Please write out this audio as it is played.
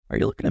Are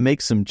you looking to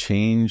make some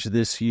change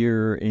this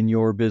year in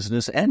your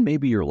business and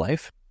maybe your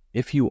life?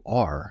 If you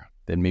are,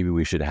 then maybe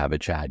we should have a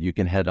chat. You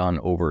can head on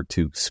over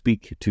to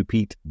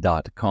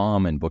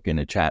speaktopete.com and book in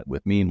a chat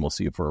with me, and we'll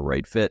see if we're a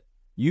right fit.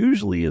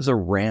 Usually is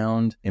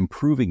around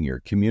improving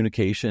your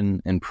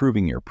communication,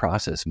 improving your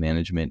process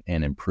management,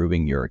 and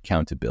improving your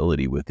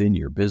accountability within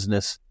your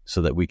business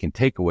so that we can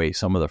take away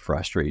some of the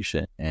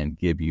frustration and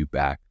give you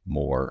back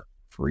more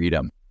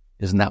freedom.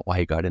 Isn't that why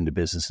you got into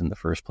business in the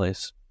first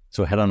place?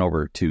 So head on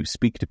over to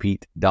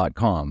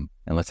speaktopete.com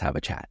and let's have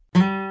a chat.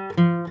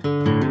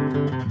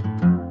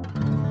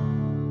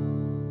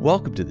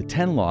 Welcome to the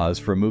 10 Laws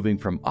for Moving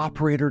from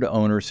Operator to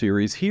Owner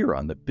series here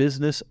on the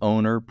Business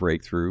Owner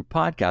Breakthrough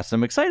Podcast.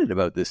 I'm excited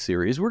about this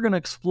series. We're going to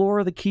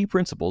explore the key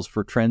principles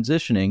for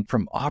transitioning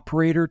from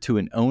operator to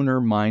an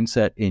owner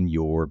mindset in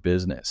your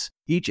business.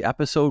 Each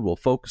episode will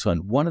focus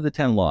on one of the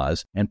 10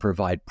 laws and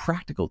provide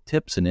practical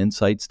tips and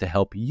insights to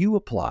help you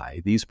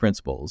apply these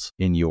principles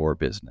in your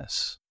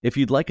business. If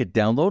you'd like a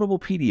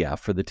downloadable PDF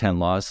for the 10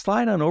 laws,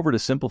 slide on over to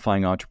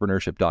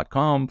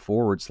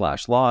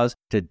simplifyingentrpreneurship.com/laws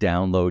to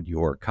download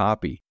your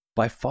copy.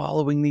 By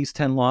following these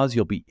 10 laws,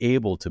 you'll be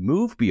able to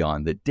move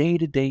beyond the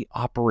day-to-day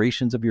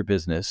operations of your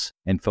business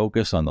and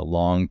focus on the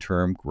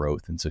long-term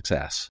growth and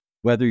success.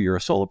 Whether you're a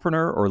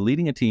solopreneur or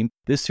leading a team,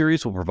 this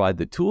series will provide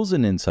the tools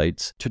and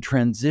insights to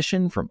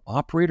transition from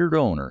operator to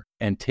owner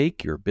and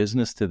take your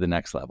business to the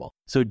next level.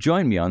 So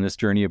join me on this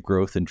journey of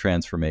growth and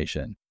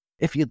transformation.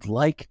 If you'd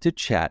like to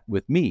chat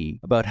with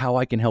me about how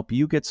I can help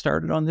you get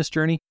started on this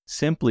journey,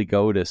 simply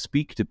go to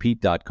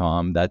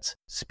speaktopete.com. That's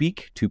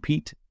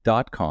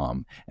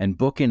speaktopete.com and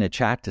book in a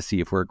chat to see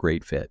if we're a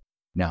great fit.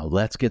 Now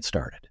let's get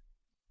started.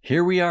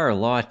 Here we are,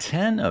 Law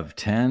 10 of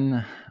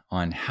 10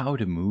 on how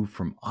to move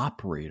from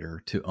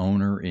operator to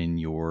owner in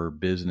your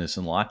business.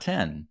 And Law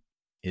 10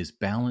 is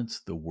balance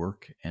the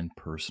work and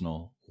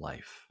personal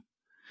life.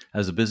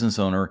 As a business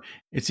owner,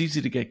 it's easy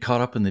to get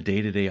caught up in the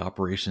day-to-day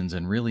operations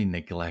and really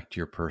neglect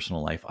your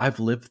personal life. I've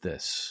lived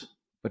this,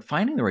 but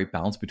finding the right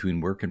balance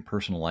between work and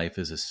personal life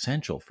is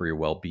essential for your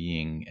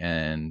well-being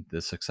and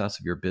the success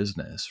of your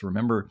business.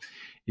 Remember,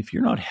 if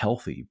you're not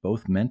healthy,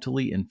 both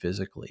mentally and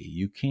physically,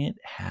 you can't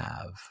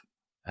have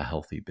a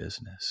healthy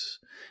business.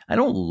 I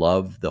don't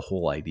love the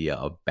whole idea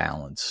of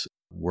balance,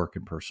 work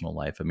and personal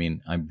life. I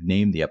mean, I've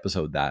named the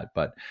episode that,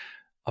 but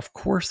of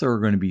course there are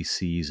going to be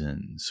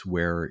seasons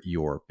where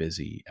you're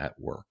busy at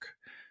work,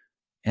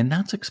 and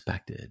that's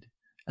expected.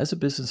 As a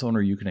business owner,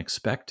 you can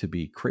expect to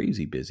be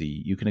crazy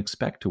busy. You can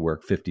expect to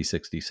work 50,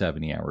 60,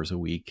 70 hours a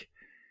week.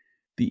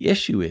 The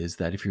issue is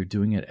that if you're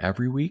doing it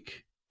every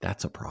week,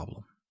 that's a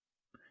problem.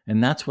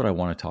 And that's what I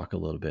want to talk a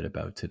little bit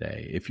about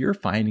today. If you're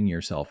finding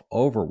yourself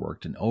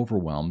overworked and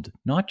overwhelmed,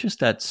 not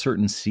just at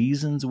certain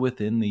seasons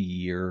within the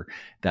year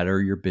that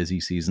are your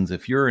busy seasons,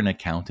 if you're an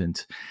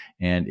accountant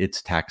and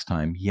it's tax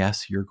time,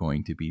 yes, you're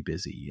going to be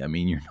busy. I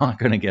mean, you're not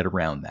going to get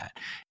around that.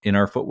 In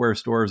our footwear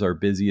stores, our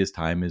busiest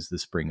time is the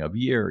spring of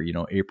year.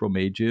 April,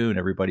 May, June,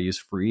 everybody is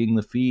freeing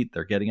the feet.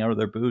 They're getting out of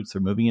their boots.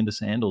 They're moving into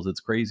sandals. It's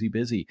crazy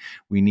busy.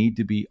 We need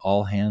to be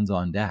all hands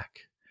on deck.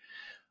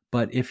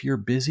 But if you're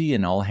busy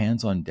and all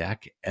hands on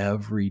deck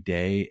every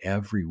day,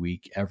 every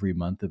week, every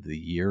month of the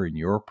year in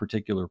your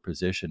particular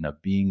position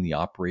of being the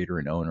operator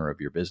and owner of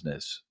your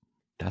business,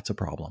 that's a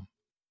problem.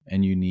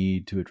 And you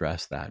need to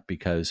address that,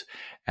 because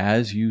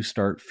as you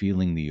start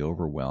feeling the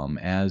overwhelm,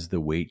 as the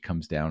weight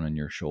comes down on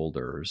your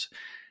shoulders,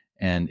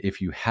 and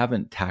if you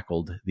haven't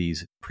tackled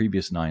these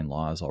previous 9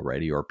 laws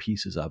already or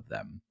pieces of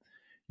them,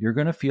 you're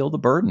going to feel the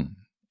burden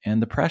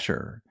and the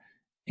pressure.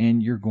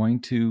 And you're going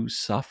to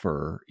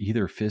suffer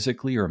either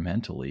physically or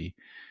mentally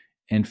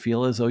and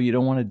feel as though you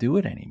don't want to do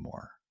it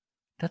anymore.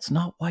 That's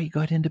not why you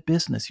got into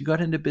business. You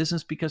got into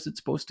business because it's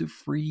supposed to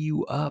free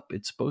you up.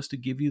 It's supposed to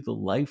give you the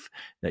life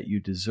that you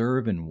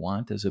deserve and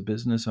want as a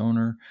business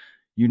owner.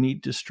 You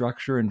need to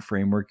structure and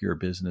framework your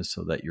business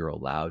so that you're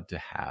allowed to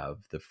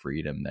have the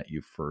freedom that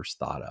you first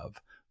thought of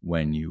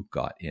when you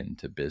got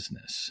into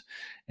business.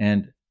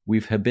 And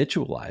we've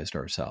habitualized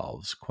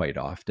ourselves quite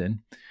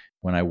often.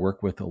 When I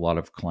work with a lot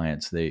of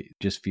clients, they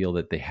just feel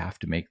that they have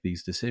to make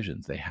these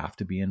decisions. They have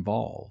to be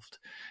involved.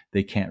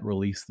 They can't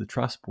release the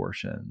trust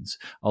portions.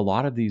 A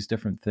lot of these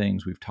different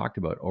things we've talked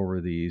about over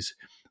these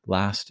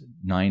last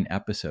 9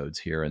 episodes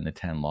here in the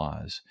 10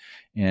 laws.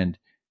 And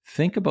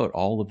think about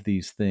all of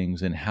these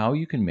things and how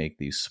you can make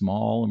these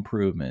small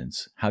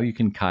improvements, how you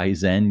can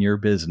Kaizen your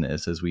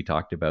business, as we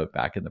talked about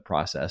back in the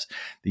process,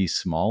 these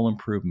small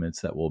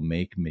improvements that will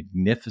make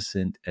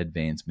magnificent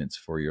advancements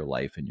for your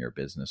life and your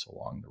business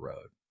along the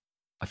road.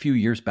 A few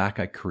years back,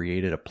 I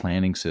created a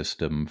planning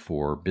system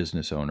for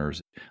business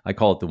owners. I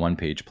call it the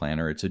one-page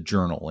planner. It's a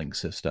journaling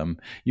system.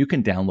 You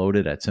can download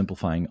it at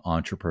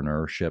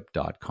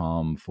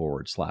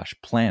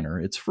simplifyingentrpreneurship.com/planner.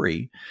 It's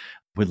free.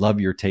 Would love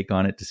your take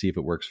on it to see if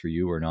it works for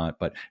you or not.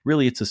 But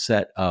really, it's a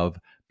set of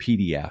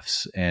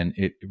PDFs, and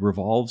it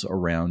revolves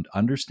around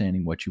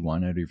understanding what you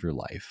want out of your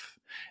life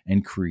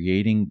and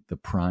creating the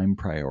prime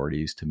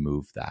priorities to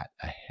move that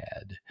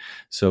ahead.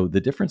 So the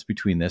difference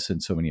between this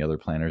and so many other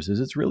planners is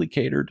it's really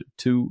catered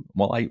to,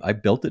 well, I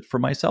built it for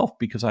myself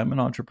because I'm an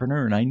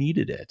entrepreneur and I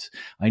needed it.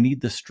 I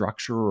need the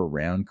structure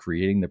around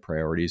creating the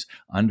priorities,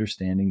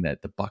 understanding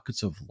that the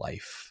buckets of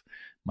life,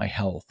 my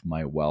health,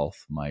 my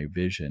wealth, my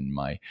vision,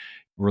 my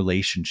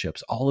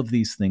relationships, all of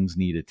these things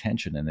need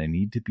attention. And I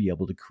need to be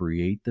able to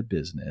create the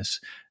business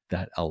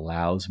that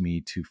allows me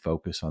to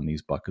focus on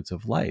these buckets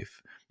of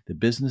life. The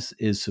business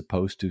is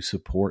supposed to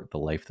support the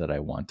life that I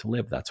want to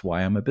live. That's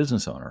why I'm a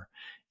business owner.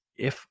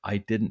 If I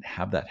didn't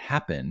have that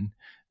happen,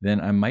 then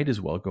I might as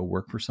well go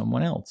work for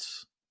someone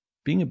else.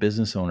 Being a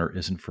business owner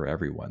isn't for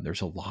everyone.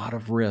 There's a lot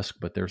of risk,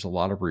 but there's a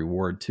lot of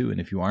reward too. And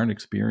if you aren't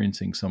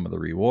experiencing some of the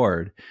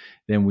reward,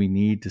 then we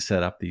need to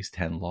set up these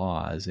 10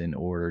 laws in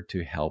order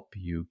to help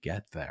you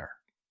get there.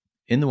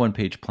 In the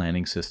one-page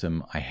planning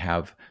system, I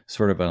have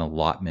sort of an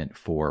allotment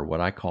for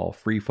what I call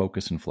free,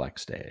 focus, and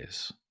flex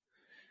days.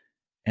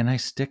 And I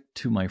stick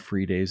to my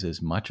free days as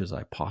much as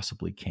I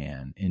possibly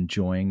can,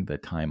 enjoying the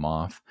time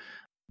off.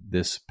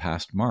 This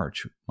past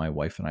March, my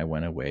wife and I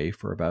went away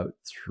for about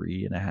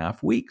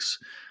 3.5 weeks,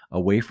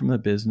 away from the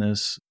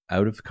business,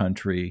 out of the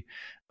country.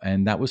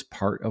 And that was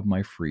part of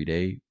my free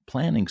day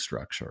planning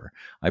structure.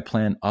 I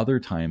plan other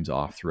times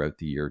off throughout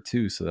the year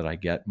too, so that I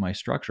get my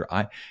structure.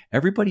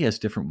 Everybody has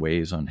different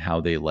ways on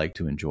how they like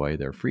to enjoy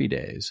their free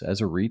days.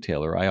 As a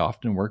retailer, I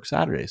often work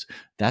Saturdays.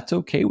 That's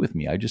okay with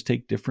me. I just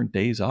take different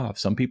days off.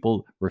 Some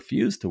people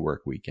refuse to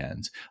work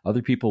weekends.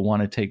 Other people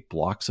want to take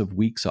blocks of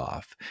weeks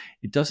off.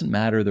 It doesn't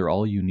matter. They're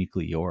all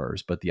uniquely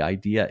yours. But the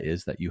idea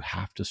is that you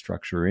have to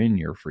structure in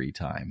your free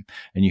time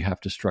and you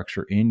have to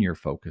structure in your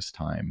focus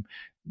time,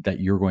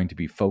 that you're going to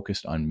be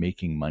focused on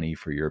making money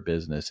for your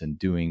business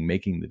and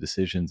making the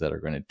decisions that are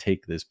going to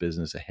take this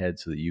business ahead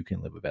so that you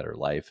can live a better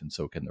life, and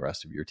so can the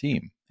rest of your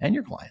team and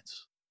your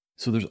clients.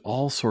 So there's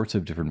all sorts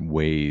of different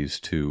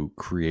ways to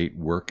create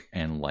work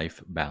and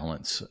life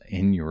balance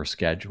in your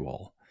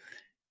schedule.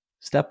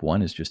 Step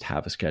one is just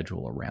have a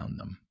schedule around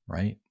them,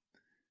 right?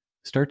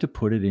 Start to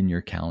put it in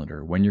your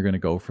calendar when you're going to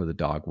go for the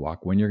dog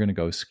walk, when you're going to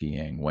go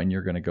skiing, when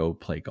you're going to go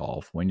play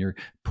golf,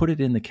 put it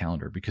in the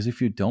calendar. Because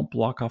if you don't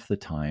block off the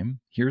time,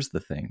 here's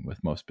the thing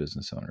with most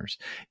business owners.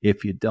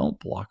 If you don't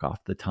block off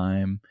the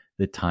time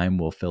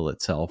will fill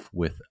itself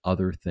with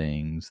other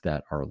things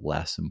that are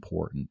less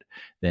important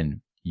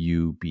than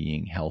you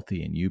being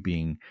healthy and you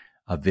being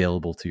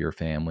available to your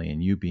family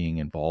and you being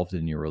involved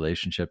in your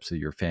relationships with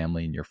your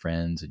family and your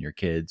friends and your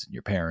kids and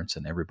your parents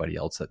and everybody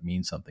else that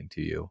means something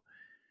to you.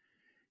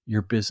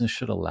 Your business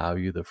should allow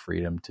you the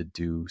freedom to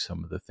do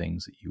some of the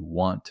things that you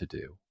want to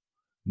do,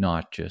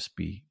 not just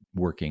be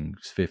working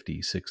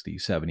 50, 60,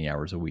 70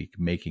 hours a week,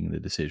 making the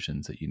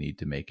decisions that you need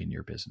to make in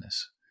your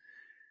business.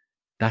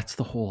 That's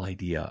the whole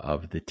idea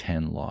of the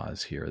 10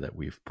 laws here that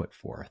we've put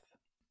forth.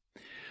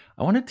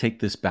 I want to take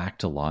this back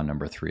to law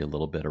number 3 a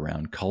little bit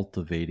around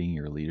cultivating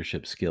your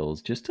leadership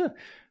skills, just to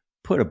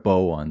put a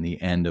bow on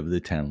the end of the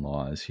 10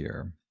 laws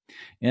here.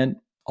 And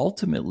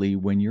ultimately,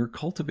 when you're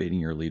cultivating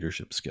your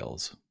leadership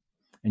skills,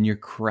 and you're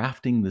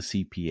crafting the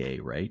CPA,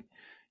 right?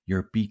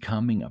 You're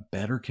becoming a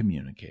better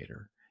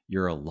communicator.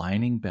 You're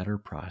aligning better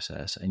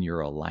process and you're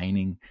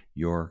aligning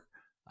your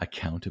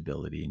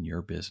accountability in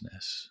your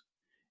business.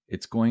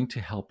 It's going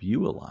to help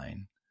you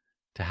align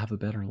to have a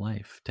better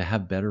life, to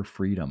have better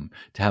freedom,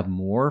 to have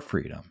more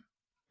freedom.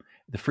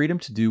 The freedom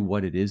to do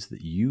what it is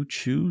that you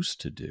choose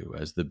to do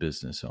as the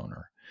business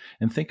owner.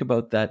 And think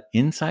about that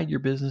inside your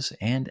business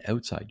and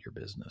outside your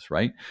business,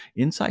 right?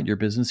 Inside your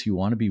business, you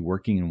want to be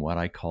working in what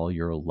I call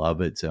your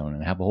love it zone,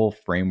 and have a whole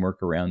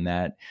framework around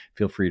that.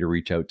 Feel free to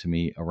reach out to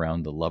me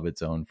around the love it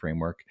zone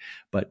framework.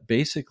 But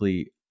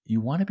basically,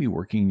 you want to be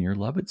working in your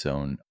love it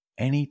zone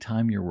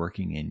anytime you're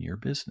working in your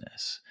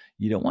business.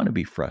 You don't want to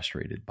be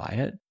frustrated by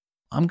it.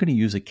 I'm going to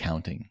use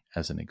accounting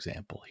as an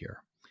example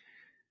here.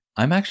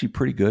 I'm actually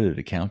pretty good at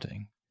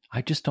accounting.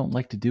 I just don't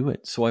like to do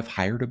it. So I've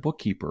hired a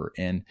bookkeeper,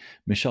 and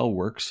Michelle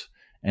works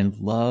and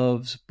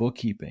loves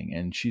bookkeeping,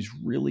 and she's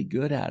really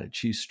good at it.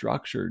 She's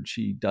structured.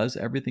 She does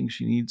everything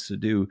she needs to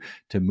do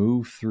to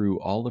move through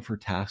all of her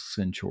tasks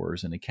and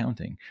chores in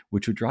accounting,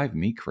 which would drive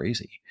me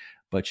crazy,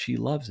 but she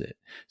loves it.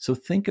 So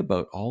think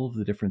about all of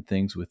the different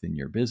things within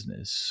your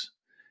business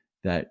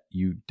that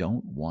you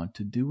don't want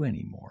to do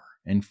anymore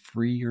and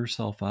free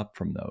yourself up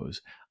from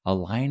those.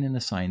 Align and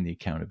assign the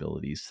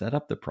accountabilities, set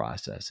up the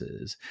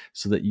processes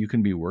so that you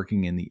can be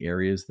working in the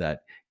areas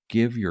that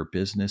give your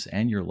business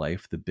and your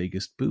life the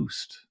biggest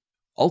boost.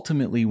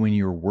 Ultimately, when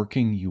you're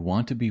working, you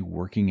want to be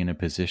working in a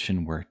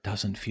position where it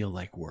doesn't feel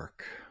like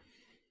work.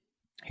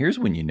 Here's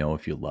when you know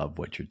if you love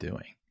what you're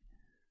doing.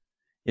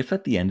 If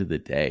at the end of the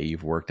day,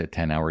 you've worked a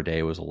 10-hour day,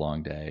 it was a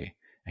long day,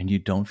 and you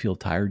don't feel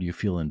tired, you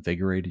feel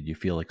invigorated, you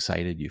feel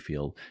excited, you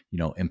feel,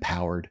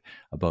 empowered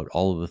about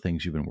all of the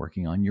things you've been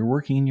working on, you're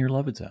working in your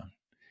love it zone.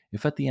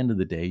 If at the end of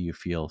the day you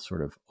feel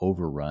sort of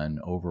overrun,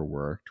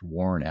 overworked,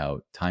 worn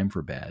out, time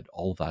for bed,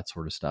 all of that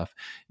sort of stuff,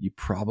 you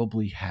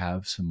probably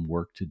have some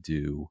work to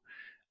do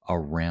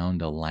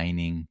around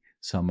aligning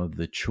some of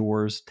the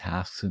chores,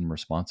 tasks, and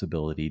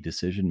responsibility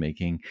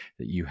decision-making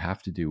that you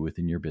have to do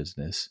within your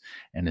business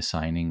and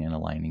assigning and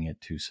aligning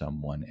it to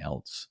someone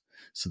else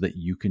so that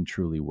you can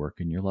truly work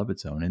in your love it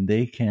zone. And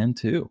they can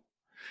too.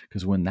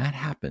 Because when that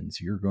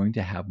happens, you're going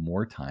to have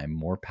more time,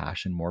 more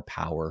passion, more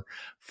power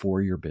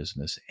for your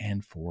business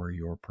and for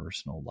your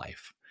personal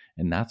life.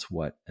 And that's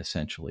what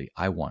essentially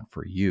I want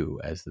for you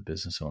as the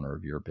business owner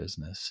of your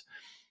business,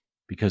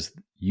 because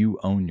you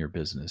own your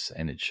business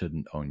and it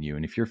shouldn't own you.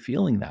 And if you're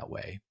feeling that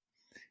way,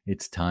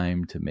 it's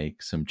time to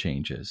make some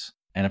changes.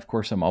 And of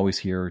course, I'm always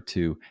here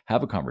to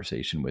have a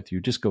conversation with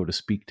you. Just go to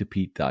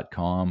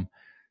speaktopete.com,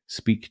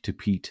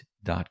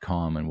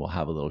 speaktopete.com, and we'll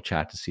have a little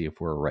chat to see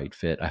if we're a right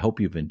fit. I hope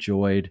you've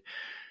enjoyed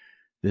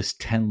this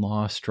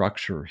 10-law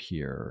structure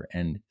here,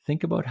 and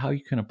think about how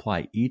you can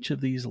apply each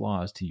of these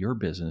laws to your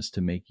business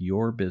to make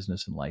your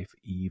business and life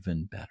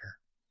even better.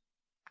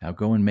 Now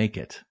go and make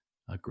it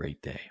a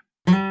great day.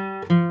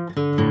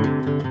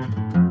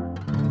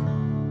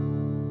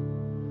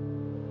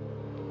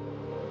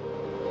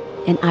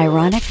 An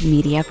Ironic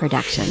Media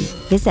production.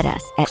 Visit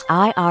us at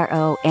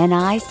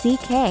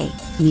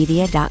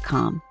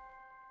ironickmedia.com.